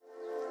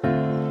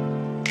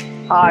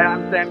Hi,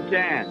 I'm Sam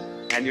Chan,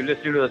 and you're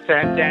listening to the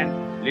Sam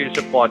Chan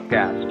Leadership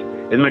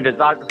Podcast. It's my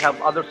desire to help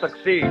others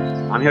succeed.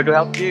 I'm here to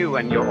help you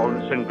and your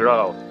organization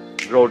grow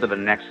to the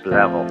next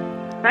level.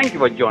 Thank you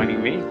for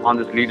joining me on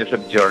this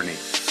leadership journey.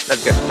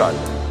 Let's get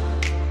started.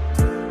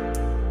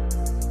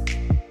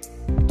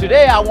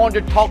 Today, I want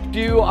to talk to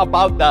you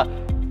about the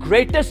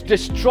greatest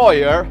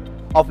destroyer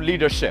of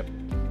leadership.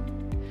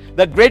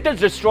 The greatest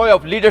destroyer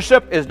of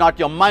leadership is not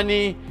your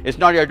money, it's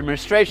not your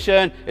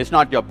administration, it's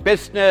not your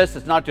business,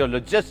 it's not your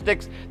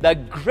logistics. The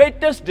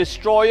greatest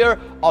destroyer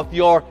of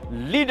your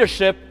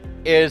leadership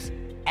is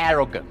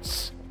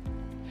arrogance.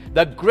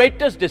 The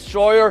greatest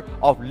destroyer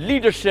of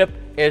leadership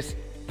is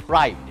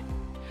pride.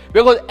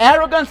 Because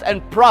arrogance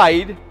and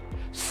pride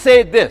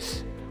say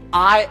this: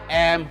 I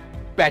am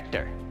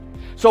better.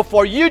 So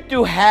for you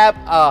to have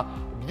a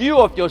view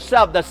of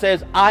yourself that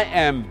says, I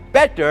am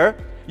better,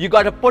 you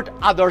got to put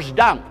others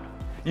down.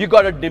 You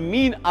got to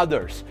demean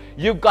others.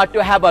 You've got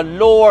to have a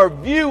lower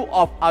view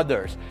of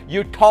others.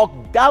 You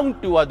talk down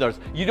to others.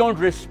 You don't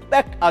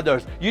respect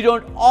others. You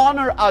don't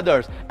honor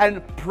others.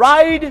 And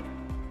pride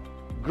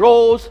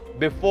grows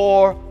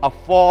before a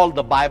fall,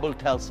 the Bible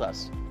tells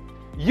us.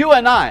 You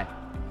and I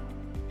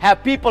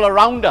have people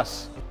around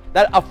us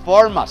that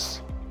affirm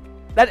us,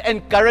 that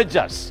encourage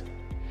us.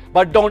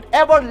 But don't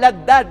ever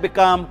let that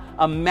become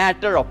a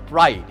matter of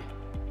pride.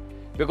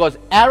 Because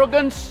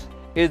arrogance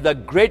is the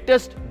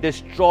greatest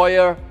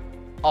destroyer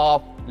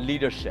of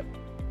leadership.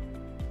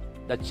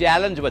 The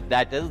challenge with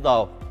that is,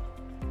 though,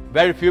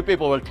 very few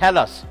people will tell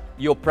us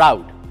you're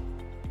proud.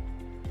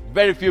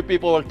 Very few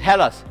people will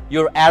tell us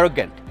you're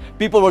arrogant.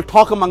 People will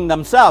talk among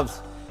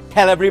themselves,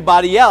 tell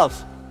everybody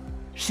else,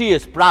 she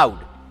is proud,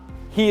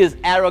 he is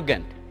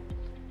arrogant.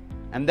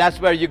 And that's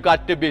where you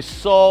got to be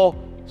so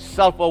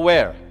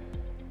self-aware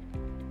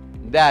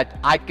that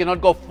I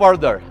cannot go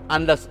further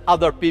unless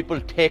other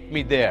people take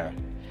me there.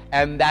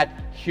 And that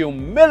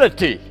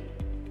humility,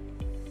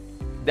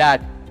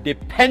 that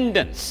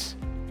dependence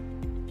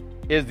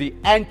is the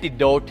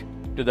antidote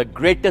to the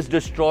greatest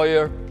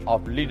destroyer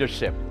of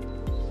leadership,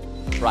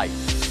 pride.